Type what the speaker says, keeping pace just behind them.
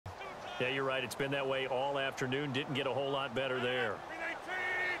Yeah, you're right. It's been that way all afternoon. Didn't get a whole lot better there.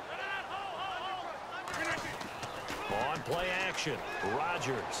 On play action,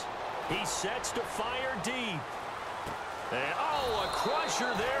 Rodgers. He sets to fire deep. And, oh, a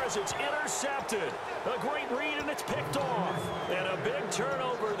crusher there as it's intercepted. A great read, and it's picked off. And a big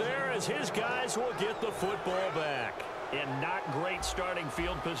turnover there as his guys will get the football back. And not great starting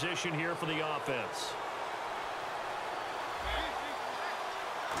field position here for the offense.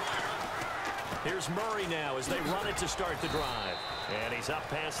 Here's Murray now as they run it to start the drive. And he's up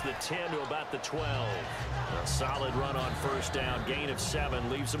past the 10 to about the 12. A solid run on first down. Gain of 7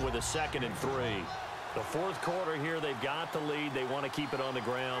 leaves them with a 2nd and 3. The fourth quarter here, they've got the lead. They want to keep it on the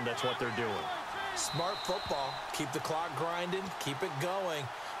ground. That's what they're doing. Smart football. Keep the clock grinding. Keep it going.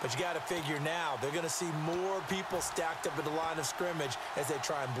 But you got to figure now, they're going to see more people stacked up at the line of scrimmage as they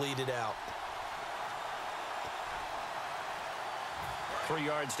try and bleed it out. 3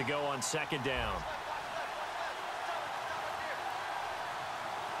 yards to go on 2nd down.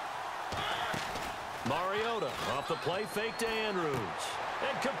 Mariota off the play fake to Andrews.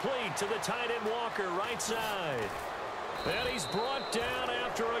 And complete to the tight end Walker right side. And he's brought down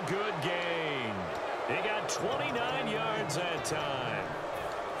after a good gain. He got 29 yards that time.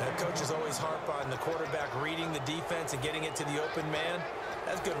 Coaches always harp on the quarterback reading the defense and getting it to the open man.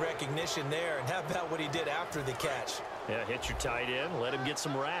 That's good recognition there. And how about what he did after the catch? Yeah, hit your tight end, let him get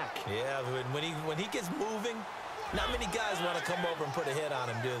some rack. Yeah, when he gets moving, not many guys want to come over and put a hit on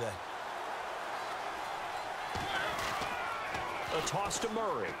him, do they? A toss to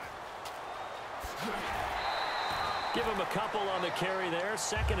Murray. Give him a couple on the carry there.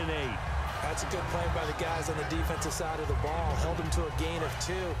 2nd and 8. That's a good play by the guys on the defensive side of the ball. Held him to a gain of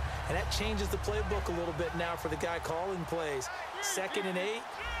 2. And that changes the playbook a little bit now for the guy calling plays. 2nd and 8.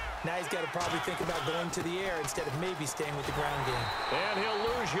 Now he's got to probably think about going to the air instead of maybe staying with the ground game. And he'll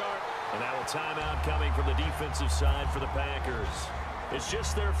lose yard. And now a timeout coming from the defensive side for the Packers. It's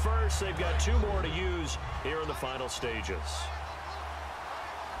just their first. They've got 2 more to use here in the final stages.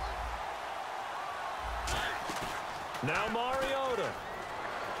 Now Mariota.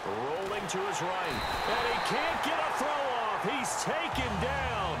 Rolling to his right. And he can't get a throw off. He's taken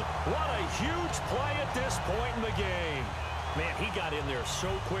down. What a huge play at this point in the game. Man, he got in there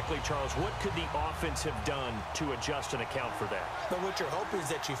so quickly, Charles. What could the offense have done to adjust and account for that? But what you're hoping is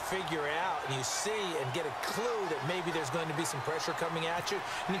that you figure out and you see and get a clue that maybe there's going to be some pressure coming at you,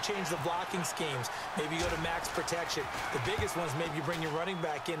 and you change the blocking schemes. Maybe you go to max protection. The biggest one is maybe you bring your running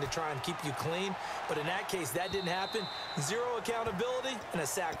back in to try and keep you clean. But in that case, that didn't happen. 0 accountability, and a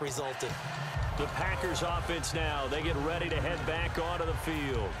sack resulted. The Packers offense now, they get ready to head back onto the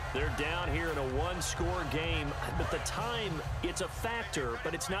field. They're down here in a 1-score game. At the time, it's a factor,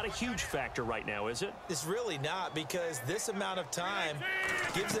 but it's not a huge factor right now, is it? It's really not, because this amount of time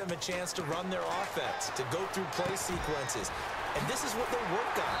gives them a chance to run their offense, to go through play sequences. And this is what they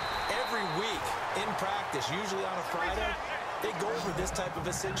work on every week in practice, usually on a Friday. They go over this type of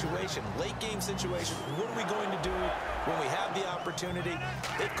a situation, late game situation. What are we going to do when we have the opportunity?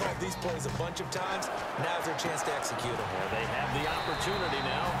 They've called these plays a bunch of times. Now's their chance to execute them. Yeah, they have the opportunity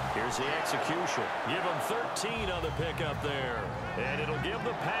now. Here's the execution. Give them 13 on the pickup there. And it'll give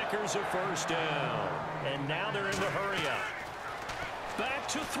the Packers a first down. And now they're in the hurry up. Back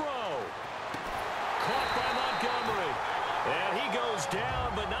to throw. Caught by Montgomery. And he goes down,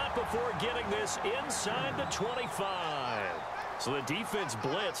 but not before getting this inside the 25. So the defense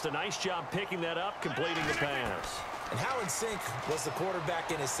blitzed. A nice job picking that up, completing the pass. And how in sync was the quarterback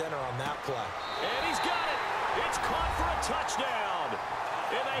in his center on that play? And he's got it. It's caught for a touchdown.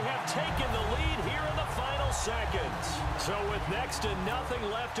 And they have taken the lead here in the final seconds. So with next to nothing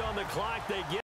left on the clock, they get